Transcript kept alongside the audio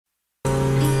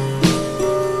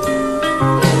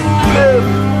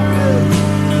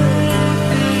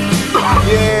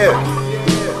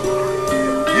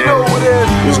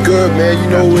good, man? You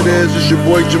know who it is. It's your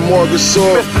boy Jamal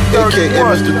Gasol, aka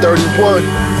Mr. 31,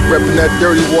 reppin' that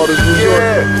Dirty Waters, New York.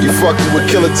 You fucking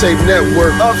with Killer Tape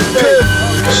Network.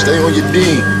 Stay on your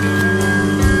D.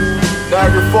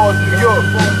 Niagara Falls, New York.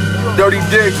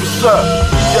 DirtyDiggs, what's up?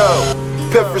 Yo.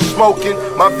 Pip for smoking,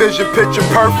 my vision picture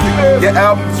perfect. Your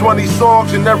album 20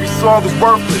 songs and every song is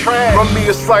worth it. Run me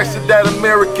a slice of that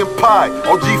American pie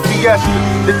on G Fiesta.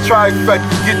 The trifecta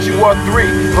get you all three.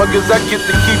 Long as I get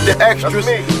to keep the extras,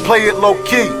 play it low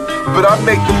key. But I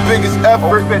make the biggest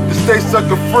effort to stay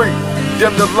sucker free.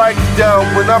 Dim the lights down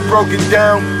when I broke it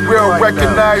down. Real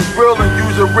recognize real and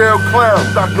use a real clown.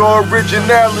 No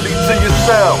originality to your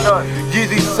sound.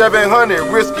 Yeezy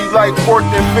 700, risky like 4th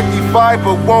and 55,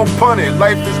 but won't punt it.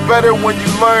 Life is better when you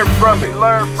learn from it.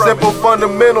 Simple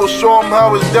fundamentals, show them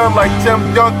how it's done like Tim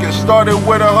Duncan. Started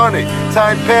with 100,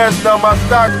 time passed, now my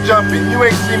stock's jumping. You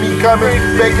ain't see me coming.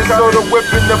 Baking soda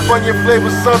whipping the Funyun flavor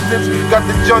substance. Got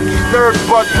the junkies nerves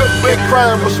bugging. Ain't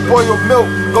crying for spoiled milk.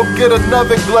 Go get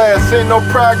another glass. Ain't no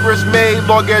progress made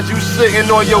long as you sitting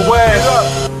on your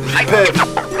ass.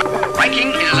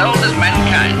 Viking is as old as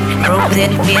mankind.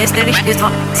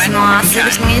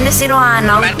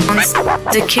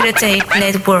 The Killer Tape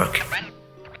Network.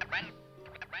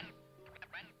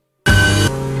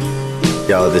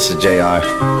 Yo, this is JR.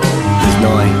 This is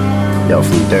Noi. Yo,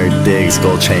 from DirtyDiggs,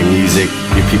 Gold Chain Music.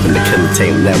 You're peeping the Killer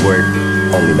Tape Network.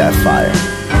 Only that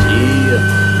fire.